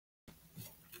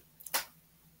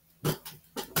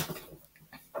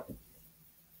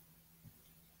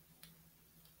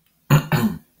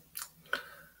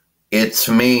It's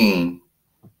me,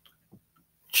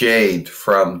 Jade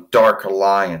from Dark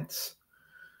Alliance.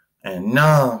 And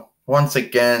now, once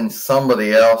again,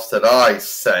 somebody else that I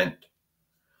sent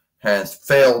has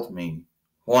failed me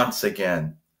once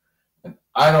again. And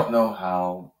I don't know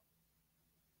how,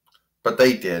 but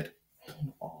they did.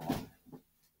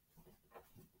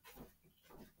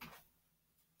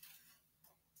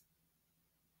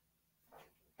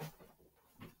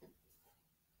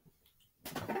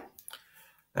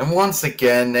 And once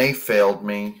again, they failed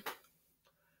me.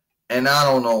 And I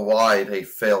don't know why they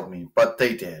failed me, but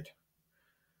they did.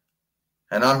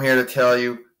 And I'm here to tell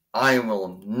you, I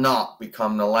will not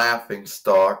become the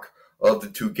laughingstock of the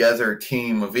together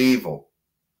team of evil.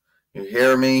 You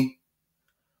hear me?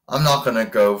 I'm not going to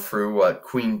go through what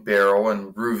Queen Beryl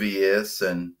and Ruvius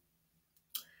and,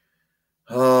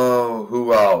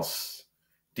 who else?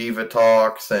 Diva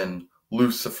Talks and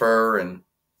Lucifer and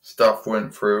stuff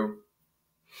went through.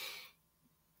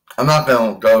 I'm not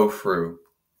going to go through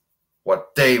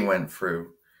what they went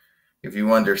through, if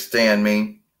you understand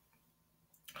me.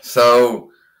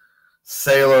 So,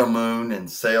 Sailor Moon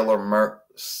and Sailor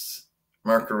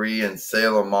Mercury and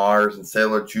Sailor Mars and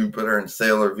Sailor Jupiter and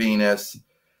Sailor Venus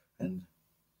and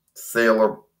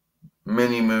Sailor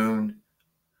Mini Moon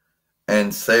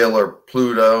and Sailor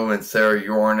Pluto and Sailor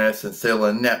Uranus and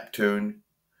Sailor Neptune.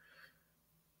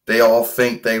 They all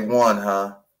think they won,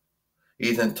 huh?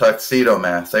 Ethan Tuxedo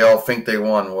Mask. They all think they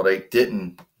won. Well, they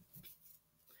didn't.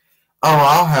 Oh,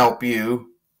 I'll help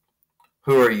you.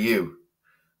 Who are you?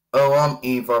 Oh, I'm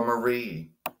Eva Marie.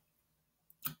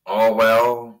 Oh,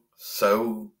 well,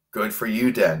 so good for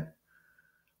you then.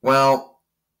 Well,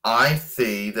 I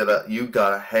see that you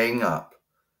gotta hang up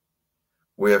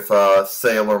with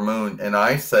Sailor Moon, and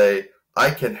I say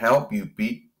I can help you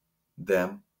beat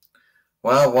them.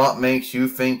 Well, what makes you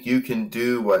think you can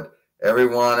do what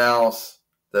everyone else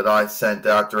that I sent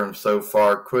after him so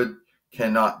far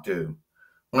cannot do?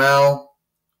 Well,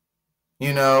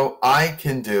 you know, I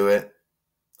can do it.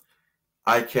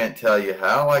 I can't tell you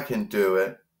how I can do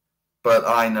it, but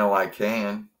I know I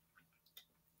can.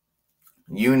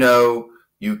 You know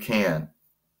you can.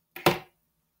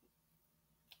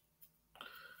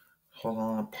 Hold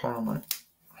on, part of my...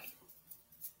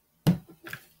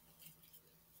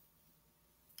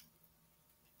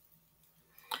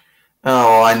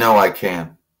 Oh, I know I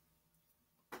can.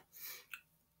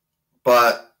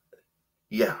 But,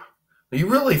 yeah. You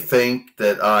really think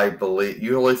that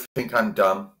you really think I'm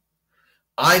dumb?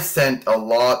 I sent a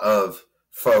lot of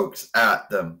folks at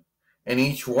them, and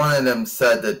each one of them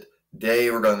said that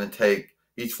they were going to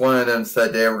each one of them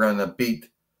said they were going to beat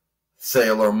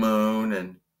Sailor Moon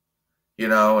and,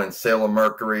 and Sailor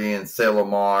Mercury and Sailor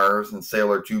Mars and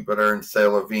Sailor Jupiter and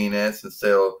Sailor Venus and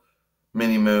Sailor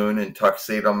Mini Moon and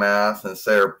Tuxedo Mask and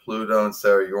Sailor Pluto and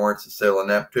Sailor Uranus and Sailor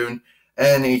Neptune,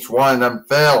 and each one of them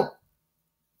failed.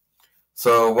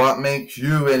 So what makes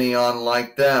you any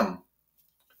unlike them?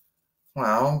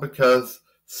 Well, because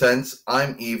since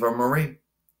I'm Eva Marie,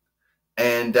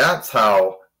 and that's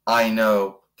how I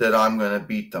know that I'm going to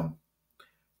beat them.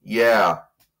 Yeah,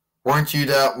 weren't you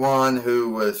that one who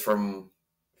was from,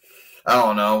 I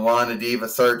don't know, one of the Diva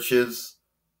searches?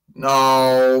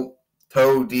 No,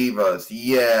 Toe Divas.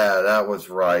 Yeah, that was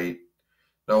right.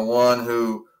 The one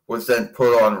who was then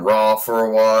put on Raw for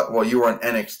a while. Well, you were on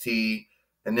NXT,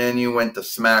 and then you went to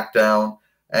SmackDown,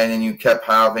 and then you kept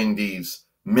having these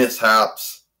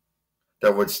mishaps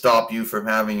that would stop you from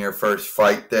having your first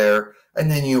fight there, and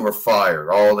then you were fired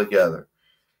altogether.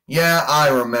 Yeah, I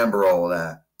remember all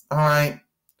that. Alright,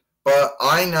 but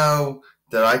I know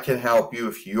that I can help you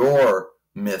with your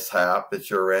mishap that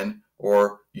you're in,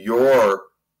 or your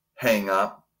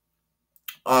hang-up.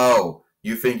 Oh,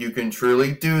 you think you can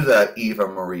truly do that, Eva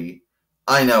Marie?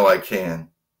 I know I can.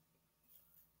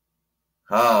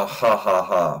 Oh, ha ha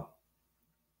ha.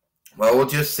 Well, we'll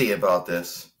just see about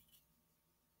this.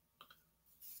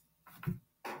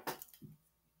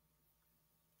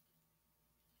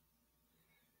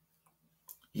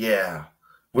 Yeah,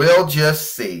 we'll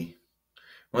just see.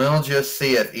 We'll just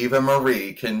see if Eva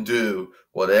Marie can do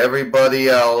what everybody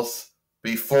else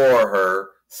before her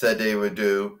said they would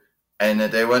do and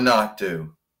that they would not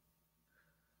do.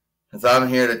 Because I'm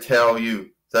here to tell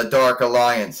you, the Dark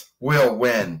Alliance will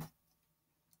win.